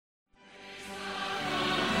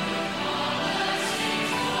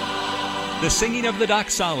The singing of the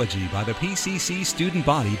doxology by the PCC student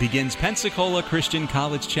body begins Pensacola Christian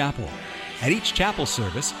College Chapel. At each chapel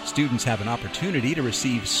service, students have an opportunity to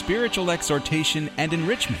receive spiritual exhortation and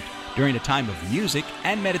enrichment during a time of music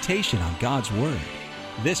and meditation on God's Word.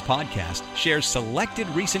 This podcast shares selected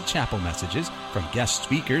recent chapel messages from guest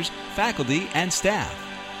speakers, faculty, and staff.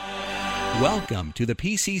 Welcome to the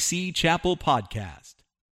PCC Chapel Podcast.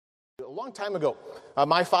 A long time ago,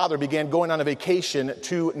 my father began going on a vacation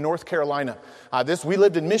to North Carolina. We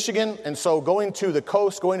lived in Michigan, and so going to the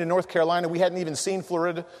coast, going to North Carolina, we hadn't even seen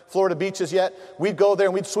Florida beaches yet. We'd go there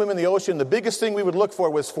and we'd swim in the ocean. The biggest thing we would look for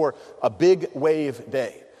was for a big wave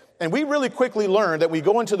day. And we really quickly learned that we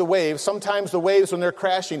go into the waves. Sometimes the waves, when they're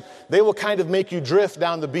crashing, they will kind of make you drift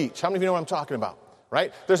down the beach. How many of you know what I'm talking about?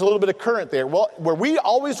 Right? There's a little bit of current there. Well, where we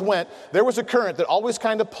always went, there was a current that always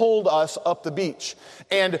kind of pulled us up the beach.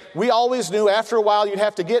 And we always knew after a while you'd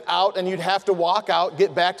have to get out and you'd have to walk out,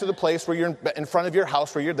 get back to the place where you're in front of your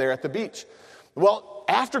house where you're there at the beach. Well,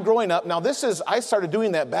 after growing up, I started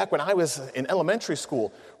doing that back when I was in elementary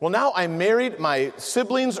school. Well, now I'm married, my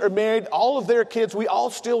siblings are married, all of their kids, we all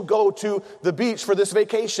still go to the beach for this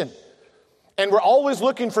vacation. And we're always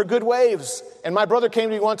looking for good waves. And my brother came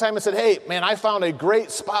to me one time and said, "Hey, man, I found a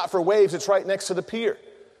great spot for waves. It's right next to the pier."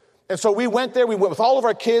 And so we went there. We went with all of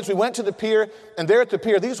our kids. We went to the pier. And there at the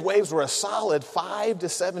pier, these waves were a solid 5 to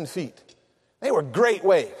 7 feet. They were great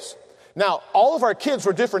waves. Now, all of our kids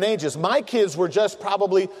were different ages. My kids were just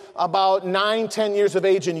probably about 9, 10 years of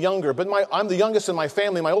age and younger. But I'm the youngest in my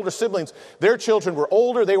family. My older siblings, their children were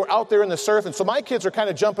older. They were out there in the surf. And so my kids are kind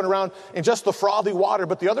of jumping around in just the frothy water.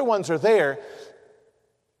 But the other ones are there.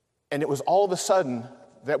 And it was all of a sudden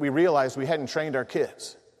that we realized we hadn't trained our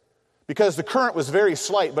kids. Because the current was very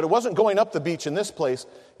slight. But it wasn't going up the beach in this place.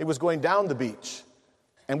 It was going down the beach.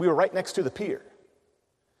 And we were right next to the pier.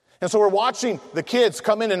 And so we're watching the kids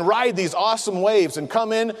come in and ride these awesome waves and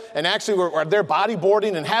come in and actually they're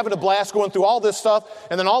bodyboarding and having a blast going through all this stuff.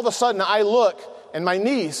 And then all of a sudden I look and my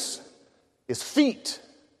niece is 3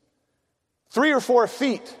 or 4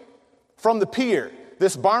 feet from the pier,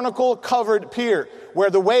 this barnacle covered pier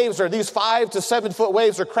where the waves are, these 5 to 7 foot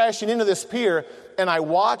waves are crashing into this pier. And I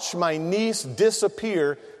watch my niece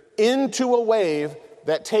disappear into a wave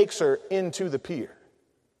that takes her into the pier.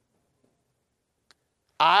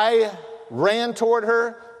 I ran toward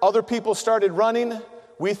her. Other people started running.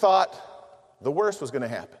 We thought the worst was going to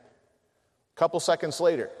happen. A couple seconds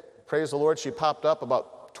later, praise the Lord, she popped up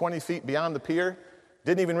about 20 feet beyond the pier.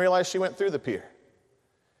 Didn't even realize she went through the pier.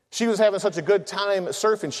 She was having such a good time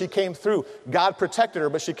surfing. She came through. God protected her,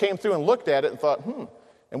 but she came through and looked at it and thought,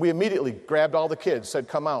 And we immediately grabbed all the kids, said,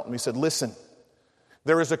 "Come out." And we said, "Listen,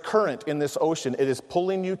 there is a current in this ocean. It is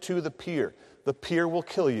pulling you to the pier. The pier will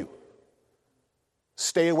kill you.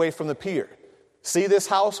 Stay away from the pier. See this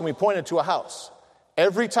house?" And we pointed to a house.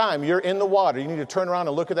 Every time you're in the water, you need to turn around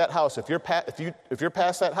and look at that house. If you're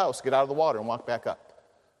past that house, get out of the water and walk back up.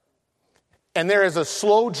 And there is a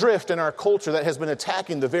slow drift in our culture that has been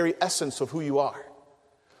attacking the very essence of who you are.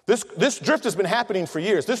 This drift has been happening for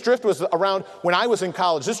years. This drift was around when I was in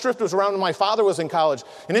college. This drift was around when my father was in college.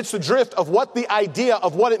 And it's the drift of the idea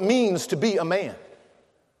of what it means to be a man.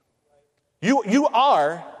 You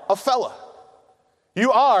are a fella.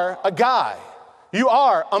 You are a guy. You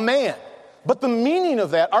are a man. But the meaning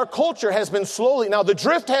of that, our culture has been now the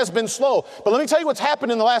drift has been slow. But let me tell you what's happened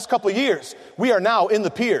in the last couple of years. We are now in the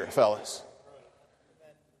pier, fellas.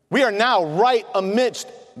 We are now right amidst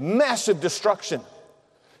massive destruction.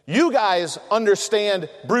 You guys understand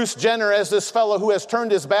Bruce Jenner as this fellow who has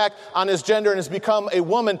turned his back on his gender and has become a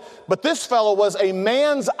woman. But this fellow was a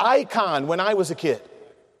man's icon when I was a kid.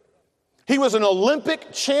 He was an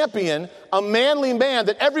Olympic champion, a manly man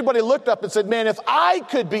that everybody looked up and said, "Man, if I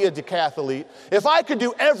could be a decathlete, if I could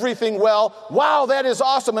do everything well, wow, that is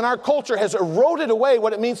awesome." And our culture has eroded away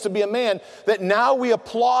what it means to be a man, that now we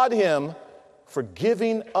applaud him for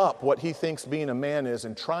giving up what he thinks being a man is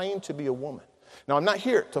and trying to be a woman. Now, I'm not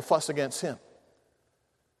here to fuss against him,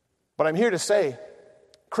 but I'm here to say,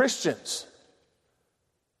 Christians,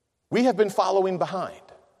 we have been following behind.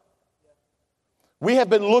 We have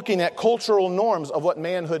been looking at cultural norms of what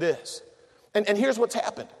manhood is. And here's what's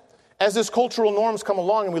happened. As these cultural norms come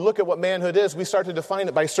along and we look at what manhood is, we start to define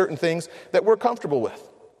it by certain things that we're comfortable with.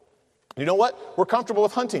 You know what? We're comfortable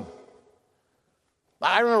with hunting.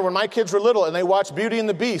 I remember when my kids were little and they watched Beauty and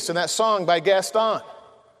the Beast and that song by Gaston.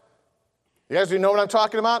 You guys, do you know what I'm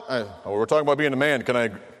talking about? We're talking about being a man. Can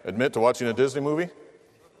I admit to watching a Disney movie?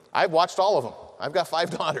 I've watched all of them. I've got 5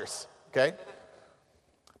 daughters, okay?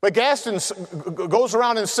 But Gaston goes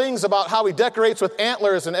around and sings about how he decorates with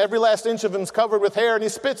antlers and every last inch of him is covered with hair and he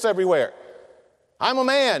spits everywhere. I'm a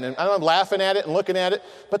man, and I'm laughing at it and looking at it.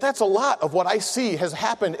 But that's a lot of what I see has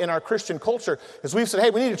happened in our Christian culture, is we've said,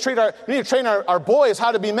 hey, we need to train our boys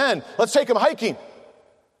how to be men. Let's take them hiking.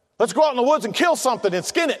 Let's go out in the woods and kill something and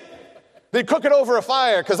skin it. Then cook it over a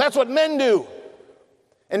fire, because that's what men do.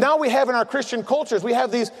 And now we have in our Christian cultures, we have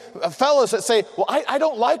these fellas that say, well, I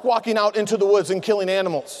don't like walking out into the woods and killing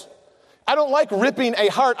animals. I don't like ripping a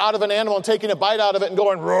heart out of an animal and taking a bite out of it and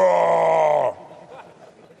going, roar.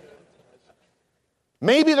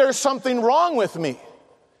 Maybe there's something wrong with me.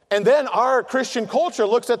 And then our Christian culture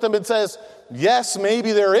looks at them and says, yes,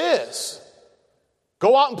 maybe there is.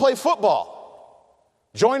 Go out and play football.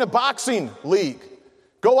 Join a boxing league.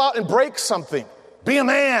 Go out and break something. Be a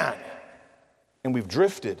man. And we've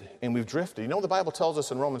drifted, and we've drifted. You know, the Bible tells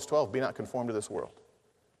us in Romans 12, be not conformed to this world.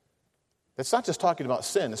 It's not just talking about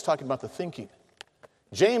sin, it's talking about the thinking.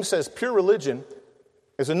 James says pure religion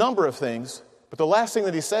is a number of things, but the last thing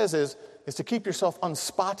that he says is to keep yourself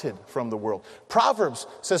unspotted from the world. Proverbs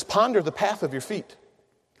says ponder the path of your feet.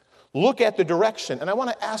 Look at the direction. And I want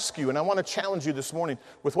to ask you, and I want to challenge you this morning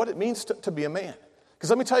with what it means to be a man. Because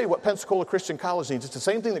let me tell you what Pensacola Christian College needs. It's the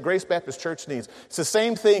same thing that Grace Baptist Church needs. It's the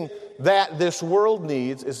same thing that this world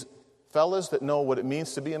needs, is fellas that know what it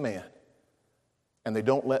means to be a man. And they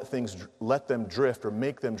don't let them drift or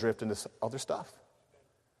make them drift into other stuff.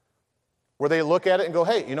 Where they look at it and go,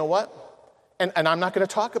 hey, you know what? And I'm not going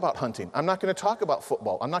to talk about hunting. I'm not going to talk about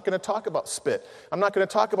football. I'm not going to talk about spit. I'm not going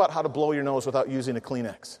to talk about how to blow your nose without using a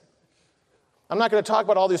Kleenex. I'm not going to talk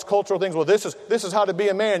about all these cultural things. Well, this is how to be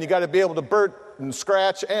a man. You got to be able to burn and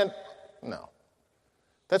scratch and... No.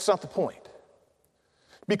 That's not the point.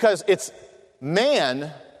 Because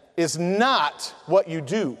man is not what you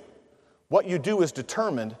do. What you do is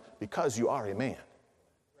determined because you are a man.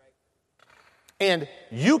 And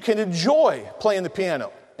you can enjoy playing the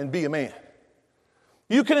piano and be a man.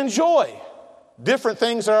 You can enjoy different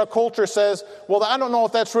things that our culture says, well, I don't know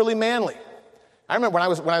if that's really manly. I remember when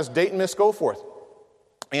I was dating Miss Goforth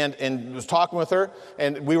and was talking with her,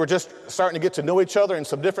 and we were just starting to get to know each other and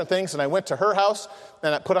some different things, and I went to her house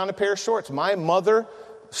and I put on a pair of shorts. My mother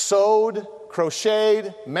sewed,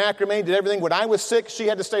 crocheted, macrame, did everything. When I was sick, she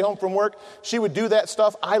had to stay home from work. She would do that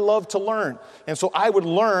stuff. I loved to learn. And so I would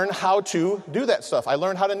learn how to do that stuff. I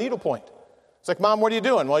learned how to needlepoint. It's like, Mom, what are you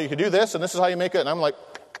doing? Well, you can do this, and this is how you make it. And I'm like,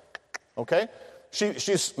 okay.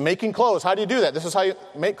 She's making clothes. How do you do that? This is how you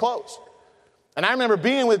make clothes. And I remember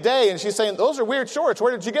being with Day, and she's saying, those are weird shorts.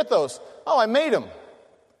 Where did you get those? Oh, I made them.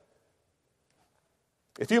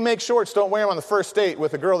 If you make shorts, don't wear them on the first date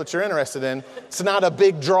with a girl that you're interested in. It's not a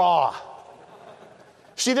big draw.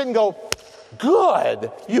 She didn't go,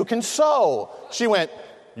 good, you can sew. She went,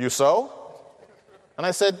 you sew? And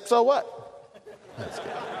I said, so what? That's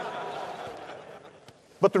good.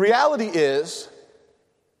 But the reality is,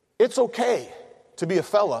 it's okay to be a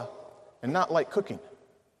fella and not like cooking.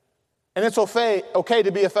 And it's okay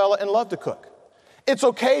to be a fella and love to cook. It's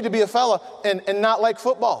okay to be a fella and not like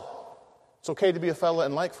football. It's okay to be a fella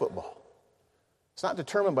and like football. It's not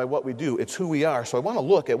determined by what we do. It's who we are. So I want to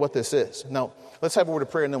look at what this is. Now, let's have a word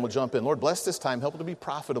of prayer and then we'll jump in. Lord, bless this time. Help it to be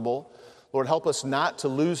profitable. Lord, help us not to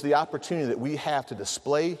lose the opportunity that we have to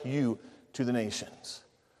display you to the nations.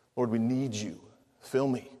 Lord, we need you. Fill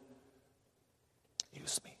me.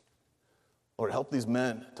 Use me. Lord, help these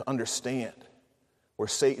men to understand where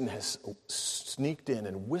Satan has sneaked in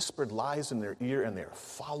and whispered lies in their ear, and they're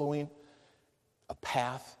following a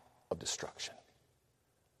path of destruction.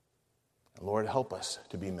 And Lord, help us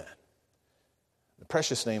to be men. In the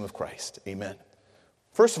precious name of Christ, amen.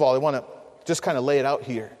 First of all, I want to just kind of lay it out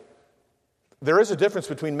here. There is a difference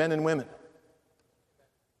between men and women.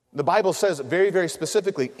 The Bible says very, very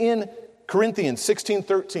specifically in Corinthians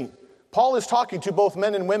 16:13. Paul is talking to both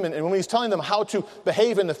men and women, and when he's telling them how to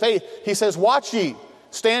behave in the faith, he says, watch ye,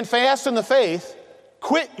 stand fast in the faith,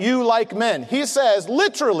 quit you like men. He says,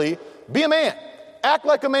 literally, be a man. Act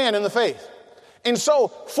like a man in the faith. And so,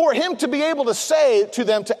 for him to be able to say to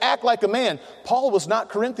them to act like a man, Paul was not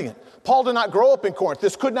Corinthian. Paul did not grow up in Corinth.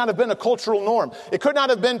 This could not have been a cultural norm. It could not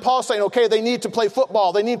have been Paul saying, okay, they need to play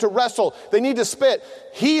football, they need to wrestle, they need to spit.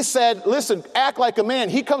 He said, listen, act like a man.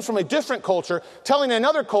 He comes from a different culture, telling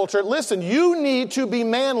another culture, listen, you need to be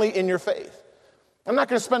manly in your faith. I'm not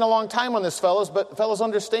going to spend a long time on this, fellas, but fellas,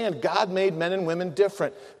 understand, God made men and women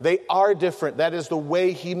different. They are different. That is the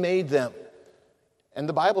way he made them. And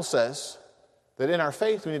the Bible says that in our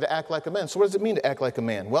faith, we need to act like a man. So what does it mean to act like a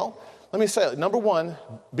man? Well, let me say, number one,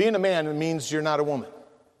 being a man means you're not a woman.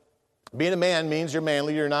 Being a man means you're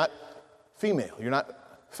manly, you're not female, you're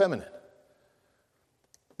not feminine.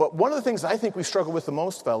 But one of the things I think we struggle with the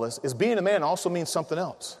most, fellas, is being a man also means something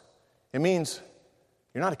else. It means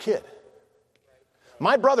you're not a kid.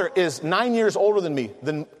 My brother is 9 years older than me.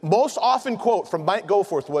 The most often quote from Mike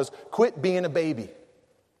Goforth was, "Quit being a baby."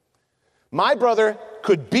 My brother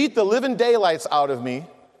could beat the living daylights out of me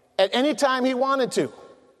at any time he wanted to.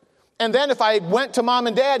 And then if I went to mom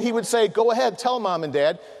and dad, he would say, "Go ahead, tell mom and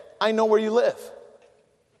dad, I know where you live."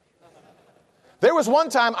 There was one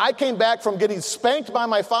time I came back from getting spanked by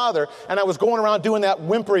my father, and I was going around doing that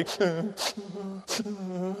whimpering.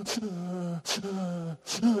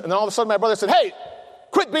 And all of a sudden my brother said, "Hey,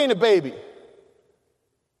 quit being a baby."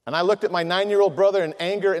 And I looked at my 9-year-old brother in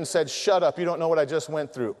anger and said, "Shut up, you don't know what I just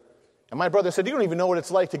went through." And my brother said, "You don't even know what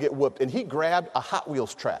it's like to get whooped." And he grabbed a Hot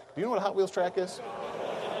Wheels track. Do you know what a Hot Wheels track is?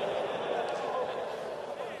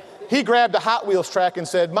 He grabbed a Hot Wheels track and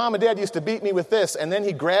said, "Mom and Dad used to beat me with this." And then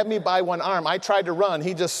he grabbed me by one arm. I tried to run.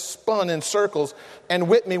 He just spun in circles and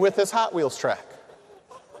whipped me with his Hot Wheels track.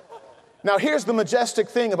 Now, here's the majestic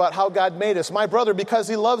thing about how God made us. My brother, because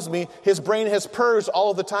he loves me, his brain has purged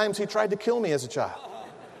all of the times he tried to kill me as a child.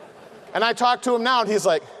 And I talk to him now, and he's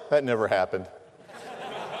like, "That never happened."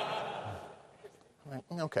 I'm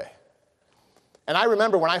like, okay. And I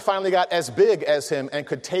remember when I finally got as big as him and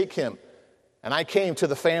could take him, and I came to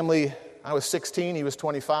the family, I was 16, he was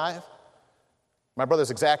 25. My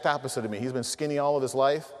brother's exact opposite of me. He's been skinny all of his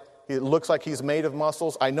life. He looks like he's made of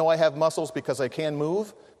muscles. I know I have muscles because I can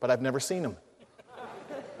move, but I've never seen them.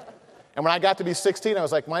 And when I got to be 16, I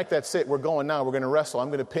was like, "Mike, that's it. We're going now. We're going to wrestle. I'm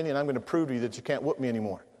going to pin you, and I'm going to prove to you that you can't whoop me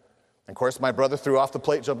anymore." And of course, my brother threw off the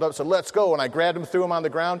plate, jumped up, said, "Let's go." And I grabbed him, threw him on the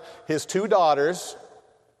ground. His 2 daughters,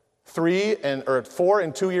 4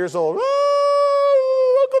 and 2 years old,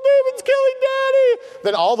 "Oh, Uncle David's killing Daddy."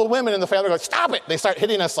 Then all the women in the family go, "Stop it." They start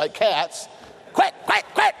hitting us like cats. "Quit, quit,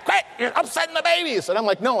 quit, quit. You're upsetting the babies." And I'm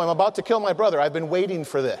like, "No, I'm about to kill my brother. I've been waiting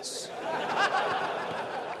for this."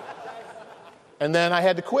 And then I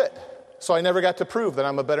had to quit. So I never got to prove that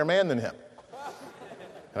I'm a better man than him.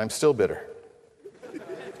 And I'm still bitter.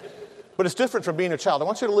 But it's different from being a child. I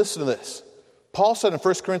want you to listen to this. Paul said in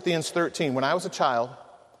 1 Corinthians 13, "When I was a child,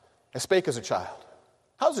 I spake as a child."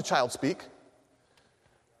 How does a child speak?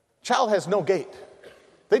 Child has no gait.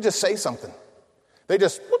 They just say something. They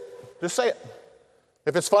just say it.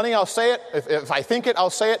 If it's funny, I'll say it. If I think it, I'll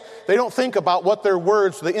say it. They don't think about what their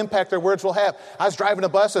words, the impact their words will have. I was driving a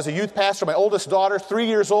bus as a youth pastor. My oldest daughter, 3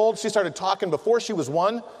 years old, she started talking before she was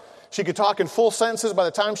 1. She could talk in full sentences by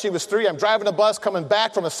the time she was 3. I'm driving a bus coming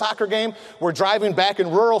back from a soccer game. We're driving back in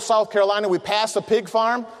rural South Carolina. We passed a pig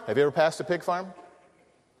farm. Have you ever passed a pig farm?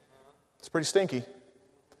 It's pretty stinky.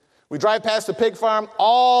 We drive past the pig farm,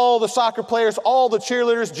 all the soccer players, all the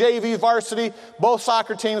cheerleaders, JV, varsity, both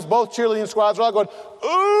soccer teams, both cheerleading squads are all going,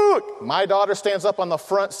 "Ooh!" My daughter stands up on the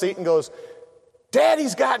front seat and goes,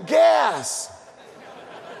 "Daddy's got gas."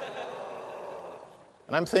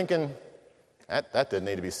 And I'm thinking, that didn't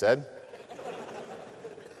need to be said.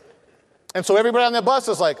 And so everybody on the bus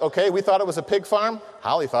is like, "Okay, we thought it was a pig farm."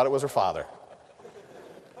 Holly thought it was her father.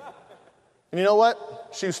 And you know what?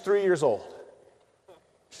 She was 3 years old.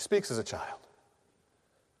 She speaks as a child.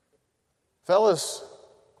 Fellas,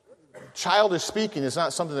 childish speaking is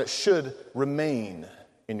not something that should remain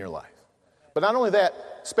in your life. But not only that,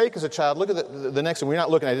 spake as a child. Look at the next one. We're not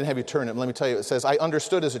looking. I didn't have you turn it. Let me tell you. It says, "I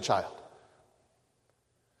understood as a child."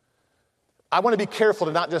 I want to be careful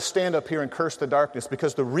to not just stand up here and curse the darkness,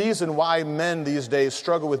 because the reason why men these days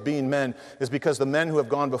struggle with being men is because the men who have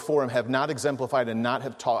gone before them have not exemplified and not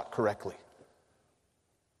have taught correctly.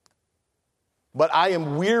 But I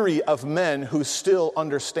am weary of men who still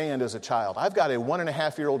understand as a child. I've got a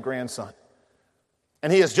 1.5-year-old grandson.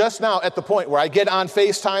 And he is just now at the point where I get on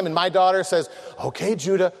FaceTime and my daughter says, "Okay,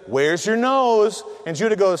 Judah, where's your nose?" And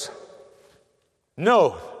Judah goes,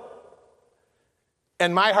 "No."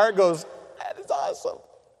 And my heart goes, "That is awesome."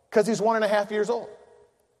 Because he's 1.5 years old.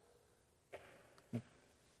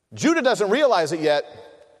 Judah doesn't realize it yet,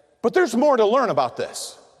 but there's more to learn about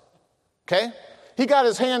this. Okay? He got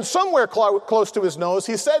his hand somewhere close to his nose.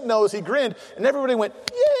 He said nose, he grinned, and everybody went,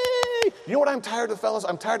 "Yay!" You know what I'm tired of, fellas?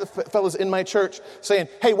 I'm tired of fellas in my church saying,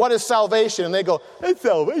 "Hey, what is salvation?" And they go, "It's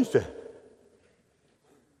salvation."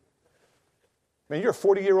 Man, you're a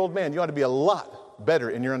 40-year-old man. You ought to be a lot better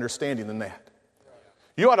in your understanding than that.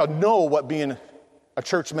 You ought to know what being a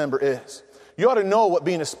church member is. You ought to know what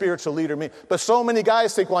being a spiritual leader means. But so many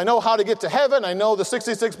guys think, "Well, I know how to get to heaven. I know the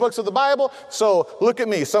 66 books of the Bible. So look at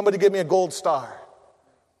me. Somebody give me a gold star."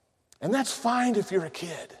 And that's fine if you're a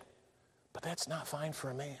kid. But that's not fine for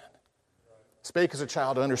a man. Spake as a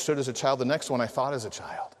child, understood as a child. The next one, I thought as a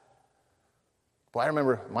child. Boy, I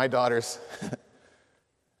remember my daughters,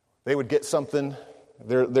 they would get something,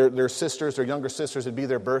 Their sisters, their younger sisters, it'd be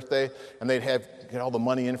their birthday, and they'd get all the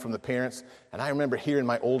money in from the parents. And I remember hearing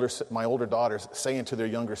my older daughters saying to their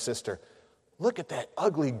younger sister, "Look at that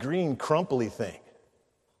ugly green crumply thing.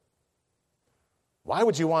 Why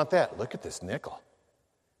would you want that? Look at this nickel.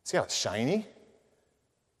 See how it's shiny?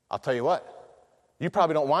 I'll tell you what, you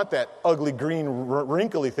probably don't want that ugly green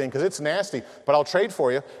wrinkly thing because it's nasty, but I'll trade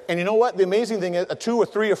for you." And you know what? The amazing thing is a 2 or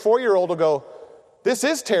 3 or 4-year-old will go, "This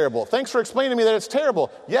is terrible. Thanks for explaining to me that it's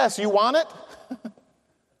terrible. Yes, you want it?"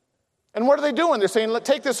 And what are they doing? They're saying,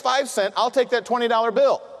 "Take this 5 cent, I'll take that $20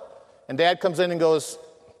 bill." And Dad comes in and goes,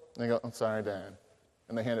 and they go, "I'm sorry, Dad."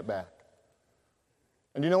 And they hand it back.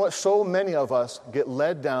 And you know what? So many of us get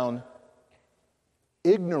led down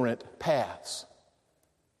ignorant paths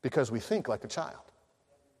because we think like a child.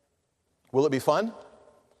 Will it be fun?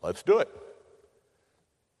 Let's do it.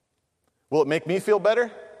 Will it make me feel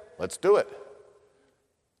better? Let's do it.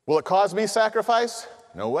 Will it cause me sacrifice?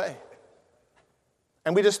 No way.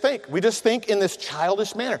 And we just think in this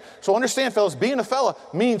childish manner. So understand, fellas, being a fella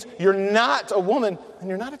means you're not a woman and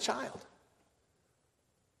you're not a child.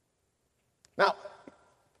 Now,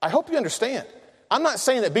 I hope you understand. I'm not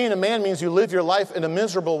saying that being a man means you live your life in a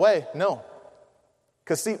miserable way. No.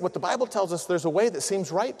 Because see, what the Bible tells us, there's a way that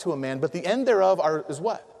seems right to a man, but the end thereof is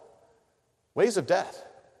what? Ways of death.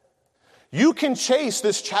 You can chase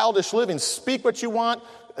this childish living, speak what you want,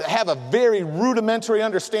 have a very rudimentary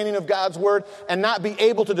understanding of God's word, and not be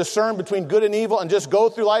able to discern between good and evil and just go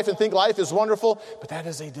through life and think life is wonderful. But that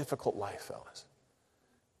is a difficult life, fellas.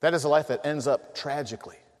 That is a life that ends up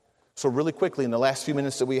tragically. So really quickly, in the last few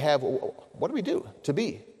minutes that we have, what do we do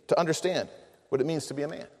to understand what it means to be a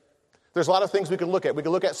man? There's a lot of things we could look at. We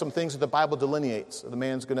could look at some things that the Bible delineates that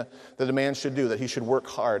a man should do, that he should work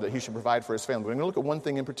hard, that he should provide for his family. We're going to look at one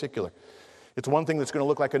thing in particular. It's one thing that's going to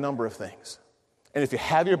look like a number of things. And if you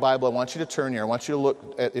have your Bible, I want you to turn here. I want you to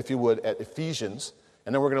look at, if you would, at Ephesians,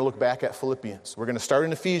 and then we're going to look back at Philippians. We're going to start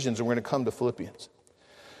in Ephesians, and we're going to come to Philippians.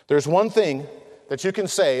 There's one thing that you can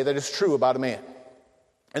say that is true about a man.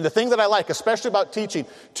 And the thing that I like, especially about teaching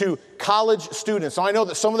to college students. Now, I know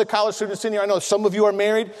that some of the college students in here, I know some of you are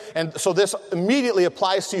married, and so this immediately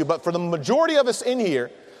applies to you. But for the majority of us in here,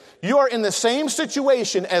 you are in the same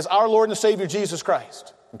situation as our Lord and Savior Jesus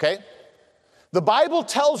Christ. Okay? The Bible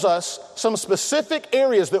tells us some specific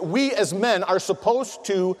areas that we as men are supposed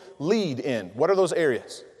to lead in. What are those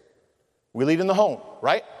areas? We lead in the home,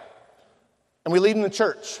 right? And we lead in the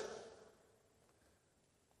church.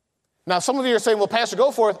 Now, some of you are saying, "Well, Pastor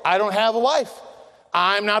Goforth, I don't have a wife.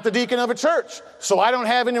 I'm not the deacon of a church, so I don't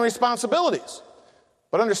have any responsibilities."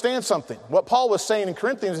 But understand something. What Paul was saying in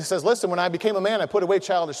Corinthians, he says, "Listen, when I became a man, I put away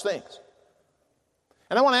childish things."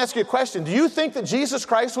 And I want to ask you a question. Do you think that Jesus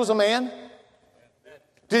Christ was a man?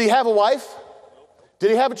 Did he have a wife? Did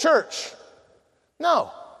he have a church? No.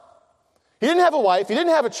 He didn't have a wife. He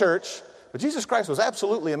didn't have a church. But Jesus Christ was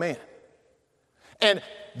absolutely a man. And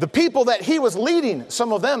the people that he was leading,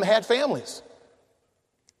 some of them had families.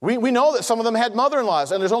 We know that some of them had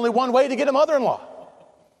mother-in-laws, and there's only one way to get a mother-in-law.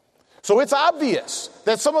 So it's obvious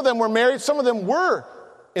that some of them were married, some of them were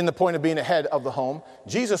in the point of being a head of the home.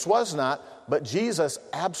 Jesus was not, but Jesus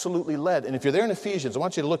absolutely led. And if you're there in Ephesians, I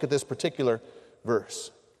want you to look at this particular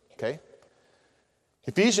verse. Okay?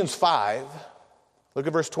 Ephesians 5, look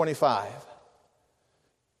at verse 25.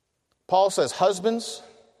 Paul says, "Husbands,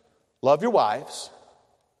 love your wives,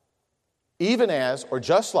 even as, or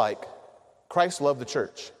just like, Christ loved the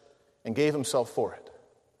church and gave himself for it."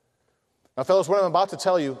 Now, fellas, what I'm about to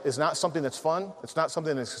tell you is not something that's fun. It's not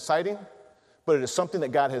something that's exciting, but it is something that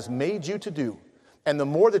God has made you to do. And the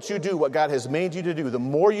more that you do what God has made you to do, the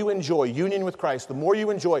more you enjoy union with Christ, the more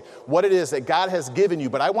you enjoy what it is that God has given you.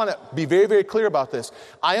 But I want to be very, very clear about this.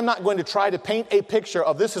 I am not going to try to paint a picture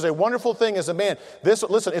of this is a wonderful thing as a man.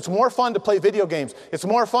 Listen, it's more fun to play video games. It's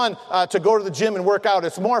more fun to go to the gym and work out.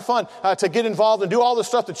 It's more fun to get involved and do all the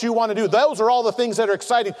stuff that you want to do. Those are all the things that are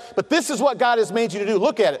exciting. But this is what God has made you to do.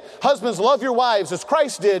 Look at it. Husbands, love your wives as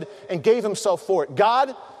Christ did and gave himself for it.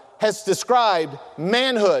 God has described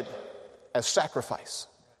manhood as sacrifice.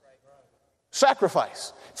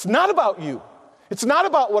 Sacrifice. It's not about you. It's not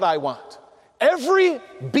about what I want. Every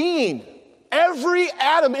being, every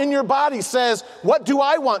atom in your body says, what do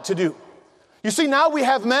I want to do? You see, now we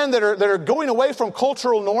have men that are going away from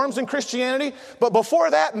cultural norms in Christianity, but before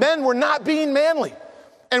that, men were not being manly.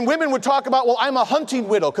 And women would talk about, well, I'm a hunting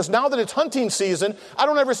widow, because now that it's hunting season, I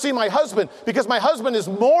don't ever see my husband, because my husband is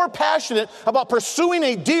more passionate about pursuing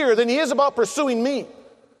a deer than he is about pursuing me.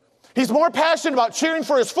 He's more passionate about cheering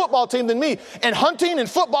for his football team than me. And hunting and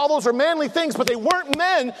football, those are manly things, but they weren't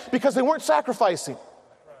men because they weren't sacrificing.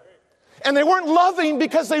 And they weren't loving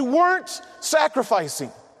because they weren't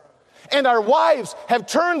sacrificing. And our wives have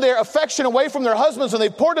turned their affection away from their husbands and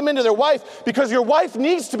they've poured them into their wife because your wife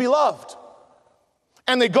needs to be loved.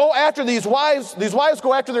 And they go after these wives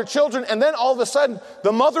go after their children, and then all of a sudden,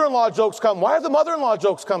 the mother-in-law jokes come. Why are the mother-in-law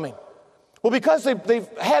jokes coming? Well, because they've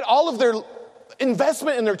had all of their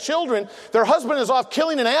investment in their children. Their husband is off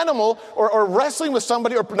killing an animal or wrestling with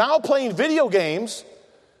somebody or now playing video games.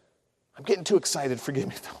 I'm getting too excited, forgive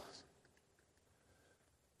me, fellas.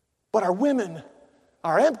 But our women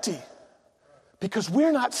are empty because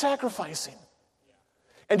we're not sacrificing.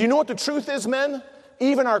 And you know what the truth is, men?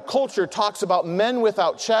 Even our culture talks about men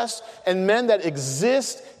without chests and men that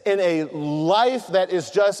exist in a life that is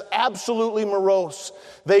just absolutely morose.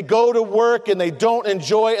 They go to work and they don't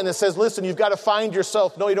enjoy, and it says, listen, you've got to find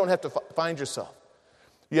yourself. No, you don't have to find yourself.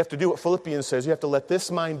 You have to do what Philippians says. You have to let this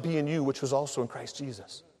mind be in you, which was also in Christ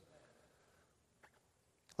Jesus.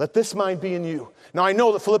 Let this mind be in you. Now, I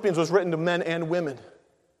know that Philippians was written to men and women.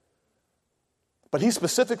 But he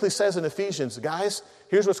specifically says in Ephesians, guys,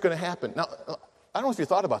 here's what's going to happen. Now, I don't know if you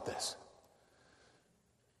thought about this.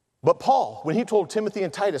 But Paul, when he told Timothy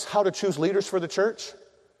and Titus how to choose leaders for the church,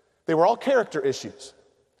 they were all character issues.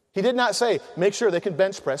 He did not say, make sure they can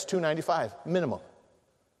bench press 295, minimum.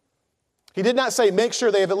 He did not say, make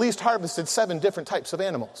sure they have at least harvested 7 different types of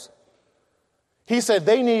animals. He said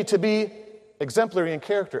they need to be exemplary in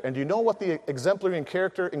character. And do you know what the exemplary in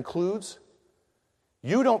character includes?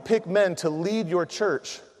 You don't pick men to lead your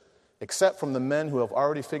church except from the men who have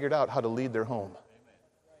already figured out how to lead their home.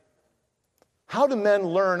 How do men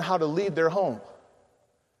learn how to lead their home?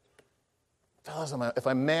 Fellas, if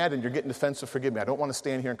I'm mad and you're getting defensive, forgive me. I don't want to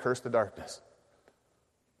stand here and curse the darkness.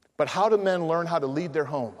 But how do men learn how to lead their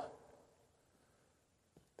home?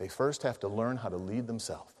 They first have to learn how to lead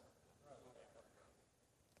themselves.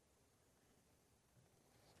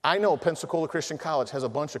 I know Pensacola Christian College has a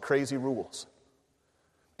bunch of crazy rules.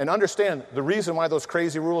 And understand the reason why those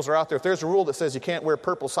crazy rules are out there. If there's a rule that says you can't wear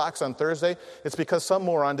purple socks on Thursday, it's because some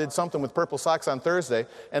moron did something with purple socks on Thursday,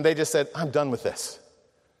 and they just said, I'm done with this.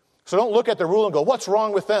 So don't look at the rule and go, what's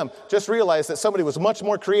wrong with them? Just realize that somebody was much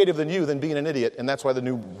more creative than you than being an idiot, and that's why the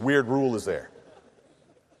new weird rule is there.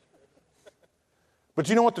 But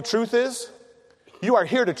you know what the truth is? You are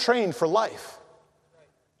here to train for life.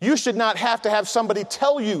 You should not have to have somebody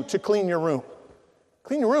tell you to clean your room.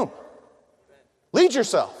 Clean your room. Lead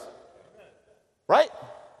yourself. Right?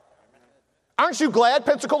 Aren't you glad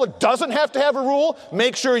Pensacola doesn't have to have a rule?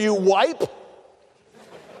 Make sure you wipe.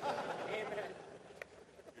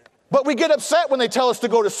 But we get upset when they tell us to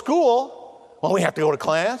go to school. Well, we have to go to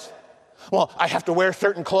class. Well, I have to wear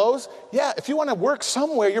certain clothes. Yeah, if you want to work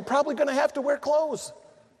somewhere, you're probably going to have to wear clothes.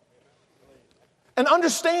 And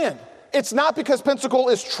understand, it's not because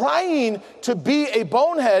Pensacola is trying to be a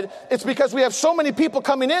bonehead. It's because we have so many people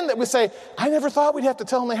coming in that we say, I never thought we'd have to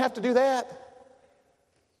tell them they have to do that.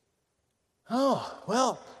 Oh,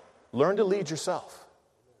 well, learn to lead yourself.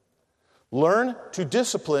 Learn to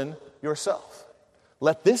discipline yourself.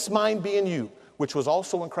 Let this mind be in you, which was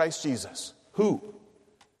also in Christ Jesus, who,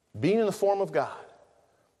 being in the form of God,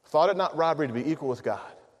 thought it not robbery to be equal with God,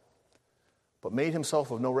 but made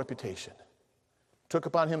himself of no reputation. Took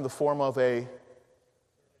upon him the form of a,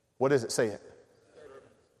 what does it say it?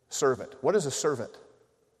 Servant. What is a servant?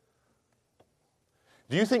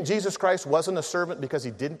 Do you think Jesus Christ wasn't a servant because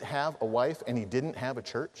he didn't have a wife and he didn't have a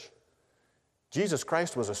church? Jesus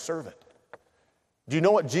Christ was a servant. Do you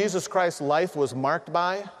know what Jesus Christ's life was marked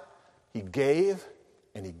by? He gave,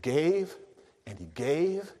 and he gave, and he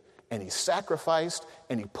gave, and he sacrificed,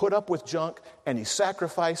 and he put up with junk, and he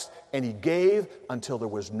sacrificed, and he gave until there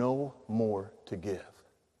was no more to give.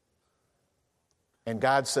 And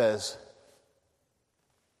God says,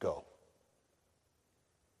 go.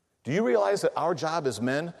 Do you realize that our job as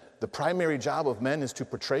men, the primary job of men, is to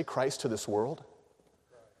portray Christ to this world?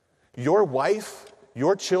 Your wife,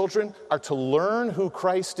 your children are to learn who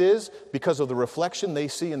Christ is because of the reflection they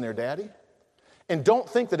see in their daddy. And don't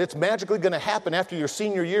think that it's magically going to happen after your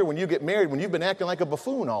senior year when you get married, when you've been acting like a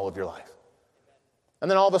buffoon all of your life.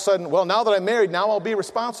 And then all of a sudden, well, now that I'm married, now I'll be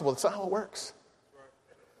responsible. That's not how it works.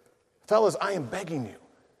 Fellas, I am begging you,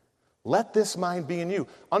 let this mind be in you.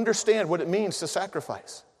 Understand what it means to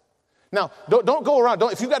sacrifice. Now, don't go around.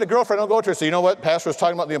 If you've got a girlfriend, don't go to her and say, you know what, Pastor is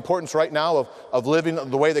talking about the importance right now of living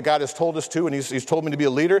the way that God has told us to, and he's told me to be a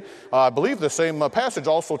leader. I believe the same passage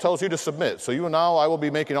also tells you to submit. So you and I will be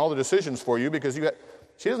making all the decisions for you because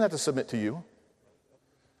she doesn't have to submit to you.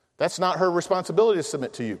 That's not her responsibility to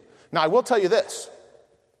submit to you. Now, I will tell you this.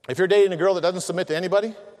 If you're dating a girl that doesn't submit to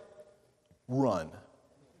anybody, run.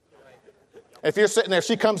 If you're sitting there, if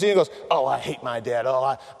she comes in and goes, oh, I hate my dad.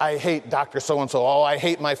 Oh, I hate Dr. So-and-so. Oh, I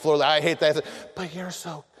hate my floor. I hate that. But you're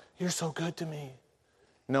so good to me.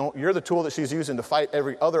 No, you're the tool that she's using to fight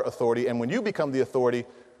every other authority. And when you become the authority,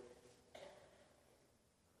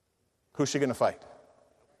 who's she going to fight?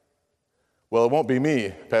 Well, it won't be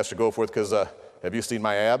me, Pastor Goforth, because have you seen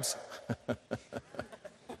my abs?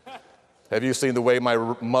 Have you seen the way my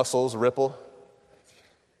muscles ripple?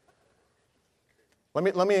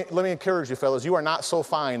 Let me encourage you, fellas. You are not so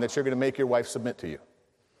fine that you're going to make your wife submit to you.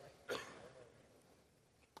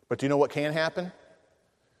 But do you know what can happen?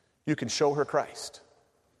 You can show her Christ.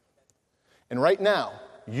 And right now,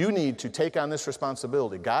 you need to take on this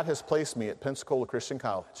responsibility. God has placed me at Pensacola Christian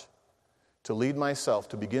College to lead myself,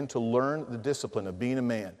 to begin to learn the discipline of being a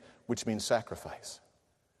man, which means sacrifice.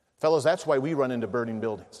 Fellas, that's why we run into burning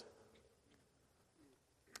buildings.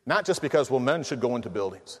 Not just because, well, men should go into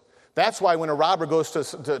buildings. That's why when a robber goes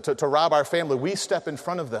to rob our family, we step in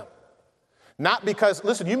front of them. Not because,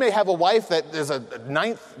 listen, you may have a wife that is a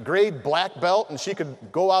 9th grade black belt and she could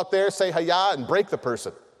go out there, say hayah, and break the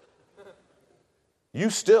person. You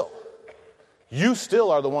still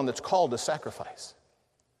are the one that's called to sacrifice.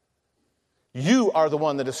 You are the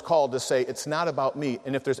one that is called to say, it's not about me.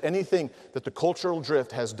 And if there's anything that the cultural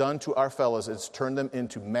drift has done to our fellas, it's turned them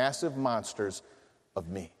into massive monsters of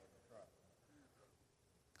me.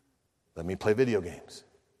 Let me play video games.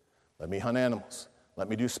 Let me hunt animals. Let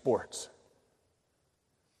me do sports.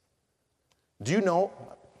 Do you know,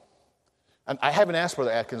 and I haven't asked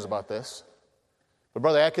Brother Atkins about this, but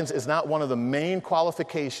Brother Atkins is not one of the main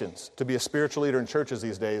qualifications to be a spiritual leader in churches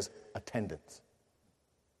these days, attendance.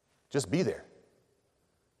 Just be there.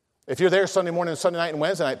 If you're there Sunday morning, Sunday night, and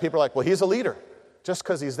Wednesday night, people are like, well, he's a leader. Just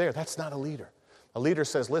because he's there, that's not a leader. A leader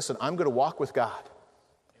says, listen, I'm going to walk with God.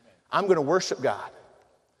 I'm going to worship God.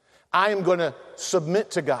 I am going to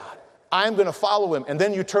submit to God. I am going to follow him. And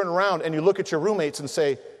then you turn around and you look at your roommates and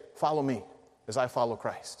say, follow me as I follow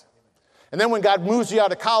Christ. And then when God moves you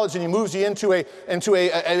out of college and he moves you into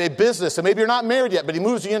a business, and maybe you're not married yet, but he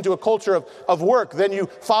moves you into a culture of work, then you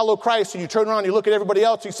follow Christ and you turn around and you look at everybody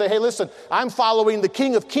else and you say, hey, listen, I'm following the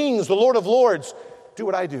King of Kings, the Lord of Lords. Do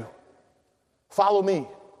what I do. Follow me.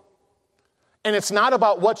 And it's not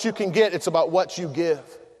about what you can get, it's about what you give.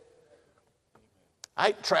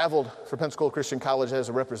 I traveled for Pensacola Christian College as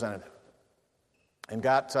a representative and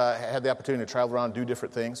had the opportunity to travel around and do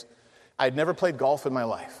different things. I'd never played golf in my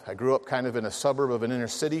life. I grew up kind of in a suburb of an inner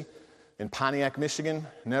city in Pontiac, Michigan.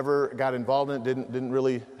 Never got involved in it, didn't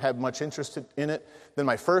really have much interest in it. Then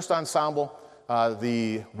my first ensemble,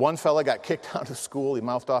 the one fella got kicked out of school. He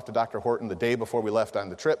mouthed off to Dr. Horton the day before we left on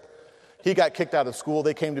the trip. He got kicked out of school.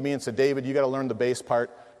 They came to me and said, David, you got to learn the bass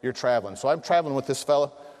part. You're traveling. So I'm traveling with this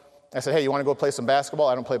fella. I said, hey, you want to go play some basketball?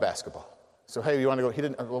 I don't play basketball. So, hey, you want to go? He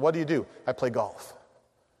didn't. Well, what do you do? I play golf.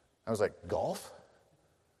 I was like, golf?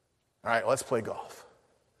 All right, let's play golf.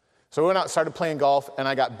 So we went out and started playing golf, and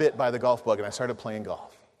I got bit by the golf bug, and I started playing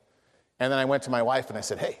golf. And then I went to my wife, and I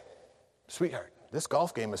said, hey, sweetheart, this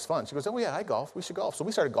golf game is fun. She goes, oh, yeah, I golf. We should golf. So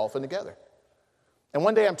we started golfing together. And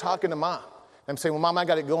one day I'm talking to Mom. I'm saying, well, Mom, I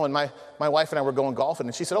got it going. My wife and I were going golfing.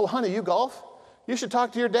 And she said, oh, honey, you golf? You should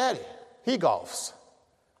talk to your daddy. He golfs.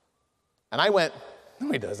 And I went, no,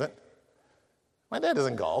 he doesn't. My dad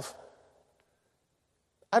doesn't golf.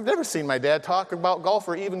 I've never seen my dad talk about golf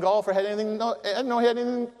or even golf or had anything. I didn't know he had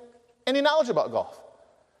any knowledge about golf.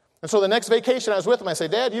 And so the next vacation I was with him, I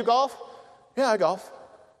said, Dad, you golf? Yeah, I golf.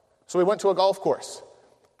 So we went to a golf course.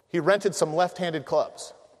 He rented some left-handed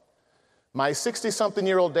clubs. My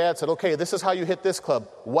 60-something-year-old dad said, okay, this is how you hit this club.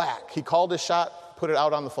 Whack. He called his shot, put it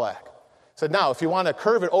out on the flag. Said, now, if you want to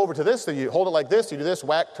curve it over to this, then you hold it like this, you do this,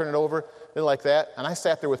 whack, turn it over, then like that. And I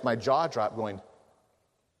sat there with my jaw dropped going,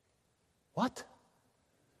 what?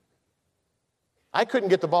 I couldn't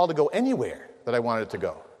get the ball to go anywhere that I wanted it to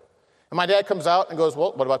go. And my dad comes out and goes,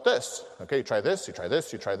 well, what about this? Okay, you try this, you try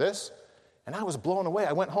this, you try this. And I was blown away.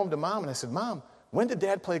 I went home to Mom and I said, Mom, when did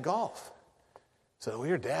Dad play golf? She said, well,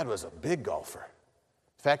 your dad was a big golfer.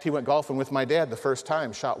 In fact, he went golfing with my dad the first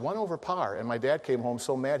time, shot 1 over par, and my dad came home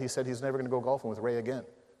so mad he said he's never going to go golfing with Ray again.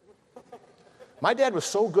 My dad was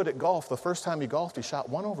so good at golf, the first time he golfed, he shot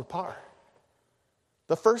 1 over par.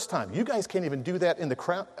 The first time. You guys can't even do that in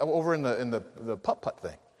the over in the putt-putt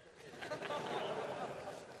thing.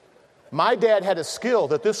 My dad had a skill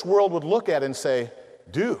that this world would look at and say,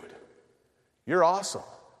 dude, you're awesome.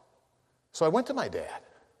 So I went to my dad.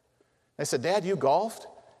 I said, Dad, you golfed?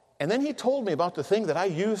 And then he told me about the thing that I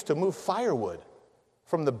used to move firewood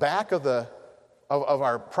from the back of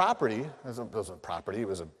our property. It was a property. It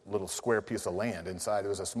was a little square piece of land inside. It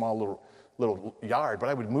was a small little little yard, but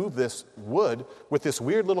I would move this wood with this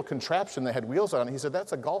weird little contraption that had wheels on it. He said,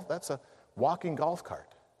 that's a walking golf cart.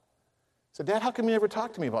 I said, Dad, how come you never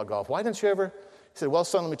talked to me about golf? Why didn't you ever? He said, well,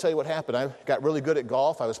 son, let me tell you what happened. I got really good at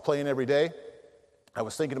golf. I was playing every day. I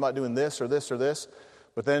was thinking about doing this or this or this.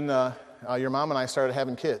 But then your mom and I started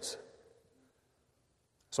having kids.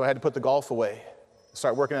 So I had to put the golf away,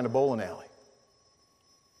 start working at a bowling alley.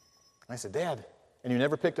 I said, Dad, and you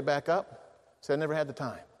never picked it back up? I said, I never had the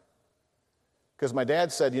time. Because my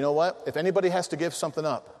dad said, you know what? If anybody has to give something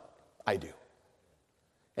up, I do.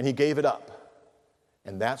 And he gave it up.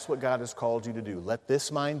 And that's what God has called you to do. Let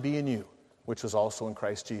this mind be in you, which was also in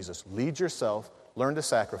Christ Jesus. Lead yourself, learn to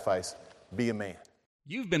sacrifice, be a man.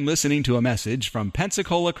 You've been listening to a message from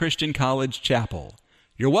Pensacola Christian College Chapel.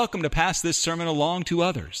 You're welcome to pass this sermon along to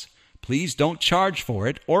others. Please don't charge for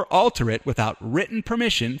it or alter it without written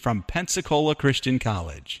permission from Pensacola Christian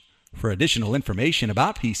College. For additional information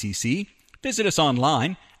about PCC, visit us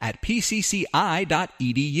online at pcci.edu.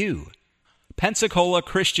 Pensacola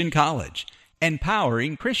Christian College,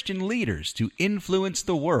 empowering Christian leaders to influence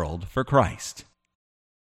the world for Christ.